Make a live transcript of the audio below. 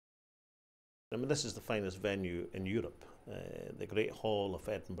I mean, this is the finest venue in Europe, the Great Hall of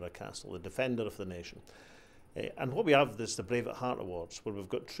Edinburgh Castle, the defender of the nation. And what we have is the Brave at Heart Awards, where we've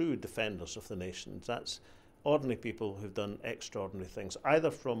got true defenders of the nation. That's ordinary people who've done extraordinary things,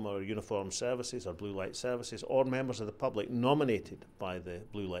 either from our uniformed services, our blue light services, or members of the public nominated by the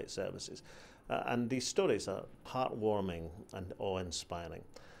blue light services. And these stories are heartwarming and awe-inspiring.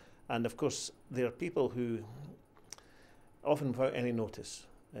 And of course, there are people who, often without any notice,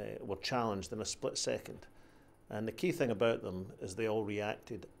 were challenged in a split second. And the key thing about them is they all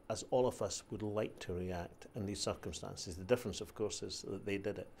reacted as all of us would like to react in these circumstances. The difference, of course, is that they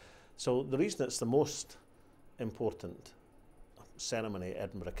did it. So the reason it's the most important ceremony at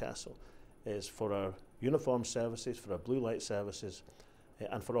Edinburgh Castle is for our uniformed services, for our blue light services,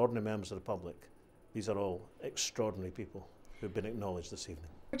 and for ordinary members of the public. These are all extraordinary people who've been acknowledged this evening.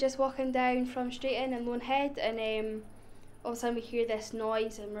 We're just walking down from Straight in Lone Head, and all of a sudden we hear this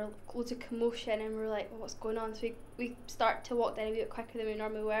noise and we're loads of commotion, and we're like, well, what's going on? So we start to walk down a bit quicker than we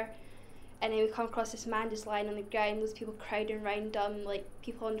normally were, and then we come across this man just lying on the ground, those people crowding around him, like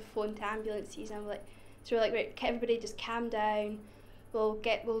people on the phone to ambulances, and we're like, so we're like, right, everybody just calm down, we'll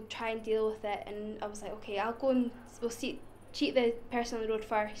try and deal with it. And I was like, okay, I'll go and we'll cheat the person on the road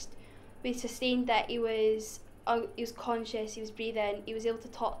first. We sustained that he was conscious, he was breathing, he was able to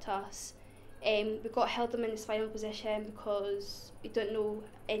talk to us. We held him in his final position because we don't know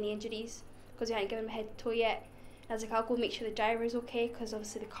any injuries, because we hadn't given him a head to toe yet. And I was like, I'll go make sure the driver is okay, because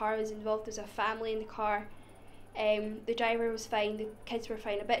obviously the car was involved, there's a family in the car. The driver was fine, the kids were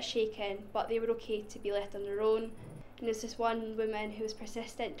fine, a bit shaken, but they were okay to be left on their own. And there's this one woman who was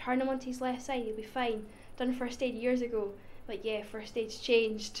persistent, turn him onto his left side, he'll be fine. Done first aid years ago. Like, yeah, first aid's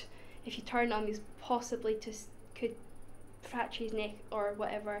changed. If you turn on him, he's possibly could fracture his neck or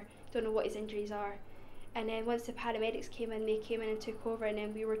whatever. Don't know what his injuries are. And then once the paramedics came in, they came in and took over, and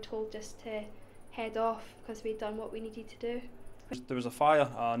then we were told just to head off because we'd done what we needed to do. There was a fire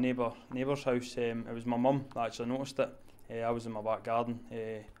at a neighbour's house. It was my mum that actually noticed it. I was in my back garden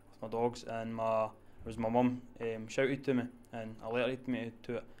with my dogs, and it was my mum shouted to me and alerted me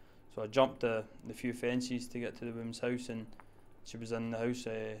to it. So I jumped the few fences to get to the woman's house, and she was in the house.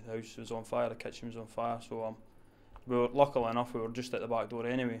 The house was on fire, the kitchen was on fire. So we were, luckily enough, we were just at the back door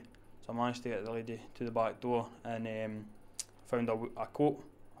anyway. So I managed to get the lady to the back door, and found a coat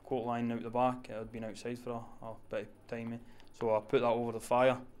lying out the back. It had been outside for a bit of time. So I put that over the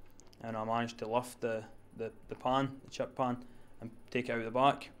fire, and I managed to lift the chip pan, and take it out the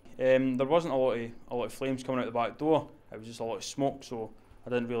back. There wasn't a lot of flames coming out the back door. It was just a lot of smoke, so I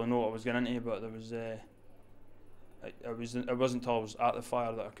didn't really know what I was getting into. But there was it wasn't until I was at the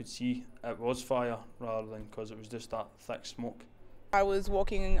fire that I could see it was fire, rather than because it was just that thick smoke. I was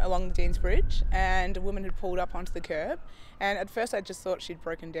walking along the Dean's Bridge, and a woman had pulled up onto the curb, and at first I just thought she'd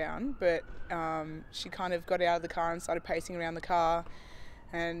broken down, but she kind of got out of the car and started pacing around the car.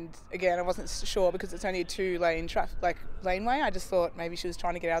 And again, I wasn't sure because it's only a two-lane laneway. I just thought maybe she was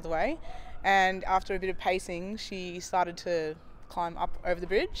trying to get out of the way, and after a bit of pacing she started to climb up over the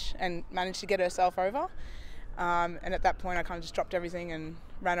bridge and managed to get herself over. And at that point I kind of just dropped everything and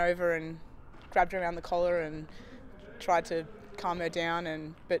ran over and grabbed her around the collar and tried to calm her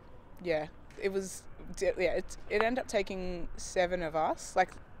down. But yeah, it ended up taking 7 of us.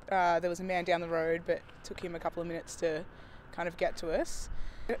 There was a man down the road, but it took him a couple of minutes to kind of get to us.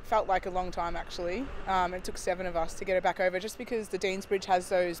 It felt like a long time actually. It took 7 of us to get her back over, just because the Dean's Bridge has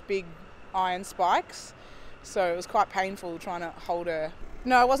those big iron spikes, so it was quite painful trying to hold her.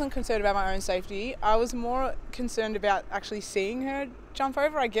 No, I wasn't concerned about my own safety. I was more concerned about actually seeing her jump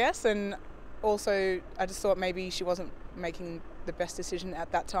over, I guess, and also I just thought maybe she wasn't making the best decision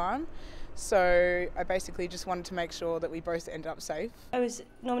at that time. So I basically just wanted to make sure that we both ended up safe. I was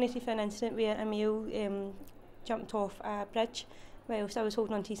nominated for an incident where a male jumped off a bridge whilst I was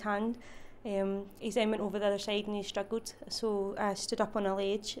holding onto his hand. He then went over the other side and he struggled, so I stood up on a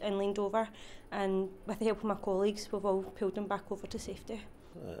ledge and leaned over, and with the help of my colleagues we've all pulled him back over to safety.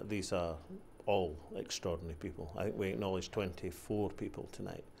 These are all extraordinary people. I think we acknowledged 24 people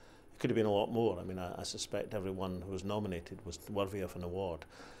tonight. It could have been a lot more. I mean, I suspect everyone who was nominated was worthy of an award,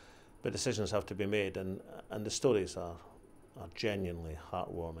 but decisions have to be made, and the stories are genuinely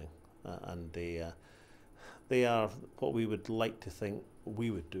heartwarming, and they are what we would like to think we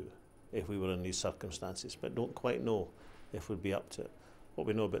would do if we were in these circumstances, but don't quite know if we'd be up to it. What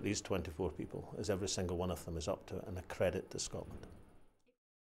we know about these 24 people is every single one of them is up to it, and a credit to Scotland.